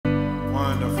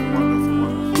Wonderful, wonderful,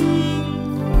 wonderful.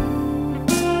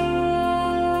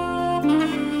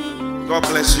 God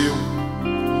bless you.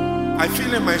 I feel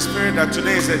in my spirit that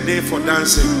today is a day for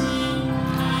dancing.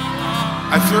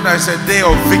 I feel that it's a day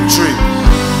of victory.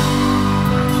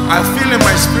 I feel in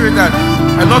my spirit that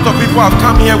a lot of people have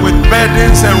come here with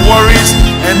burdens and worries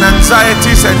and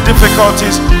anxieties and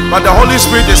difficulties, but the Holy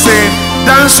Spirit is saying,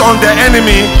 dance on the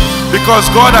enemy because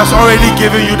God has already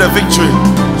given you the victory.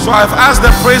 So I've asked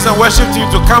the praise and worship team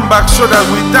to come back so that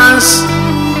we dance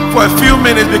for a few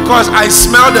minutes because I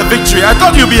smell the victory. I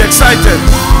thought you'd be excited.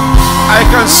 I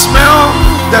can smell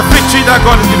the victory that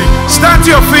God is giving. Stand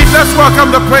to your feet. Let's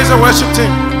welcome the praise and worship team.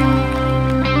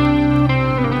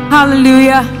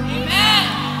 Hallelujah.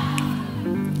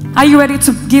 Are you ready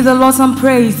to give the Lord some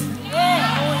praise?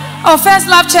 Oh, First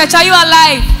Love Church, are you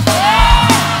alive?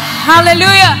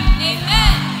 Hallelujah.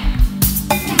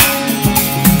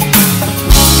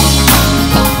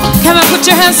 Come on, put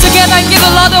your hands together and give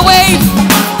the Lord a wave.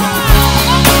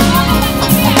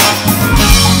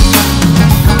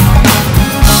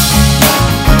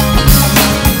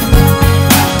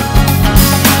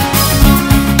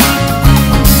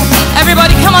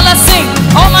 Everybody, come on, let's sing.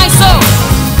 Oh, my soul.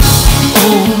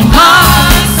 Oh,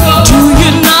 my soul. Do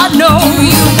you not know? Do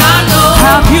you not know?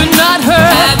 Have you not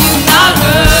heard? Have you not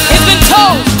heard? It's been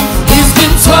told. It's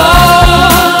been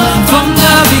told from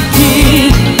the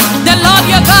beginning. The Lord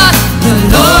your God. The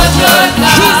Lord your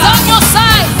God. He's on your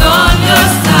side.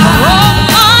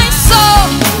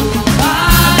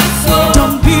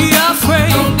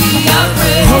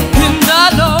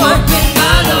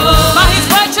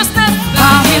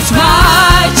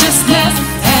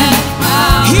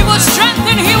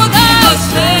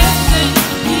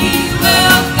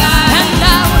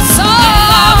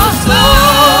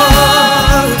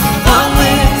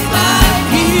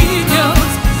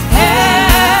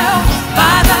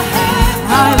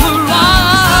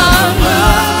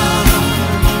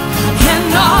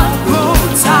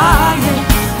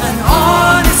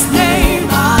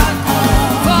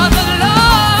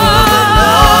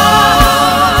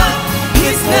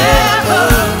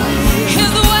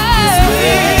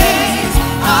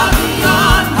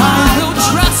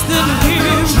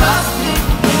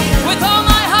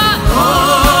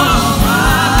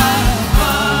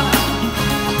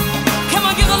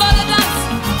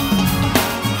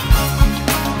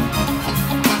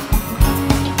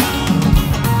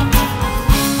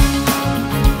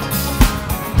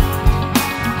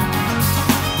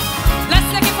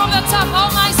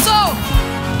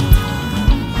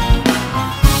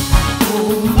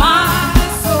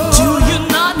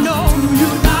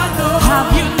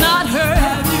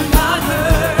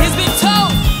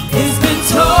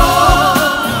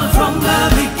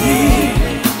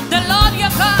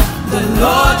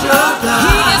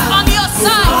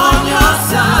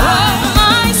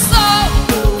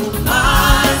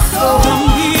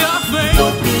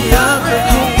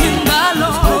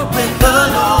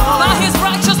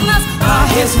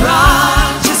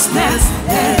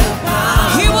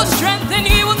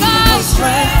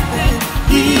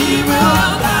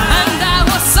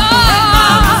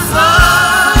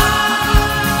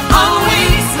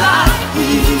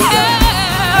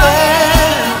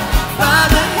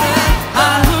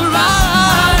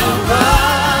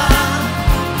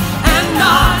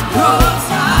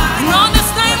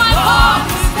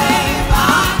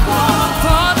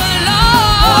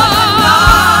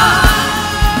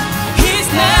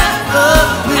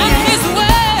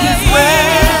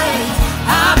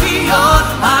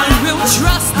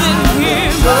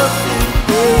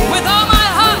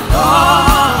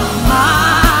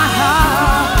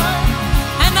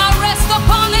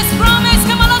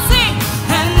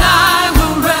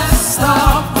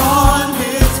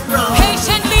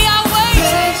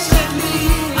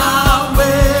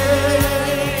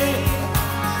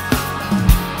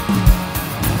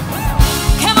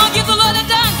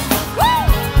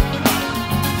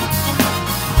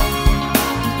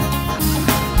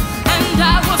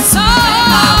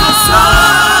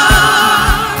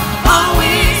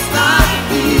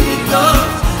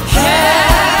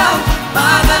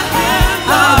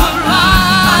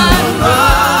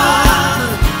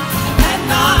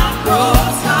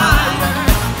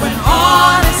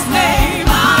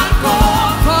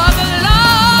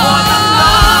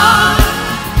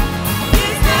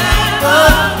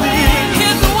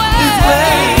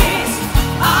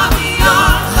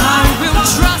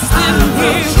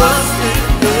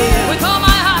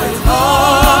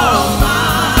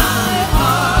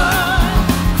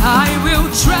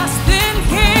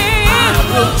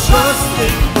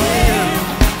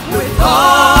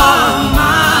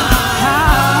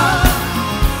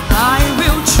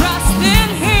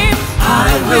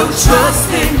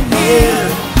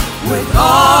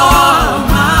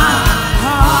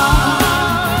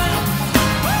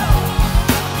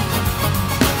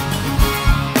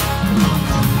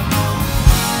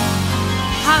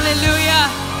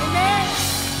 Hallelujah.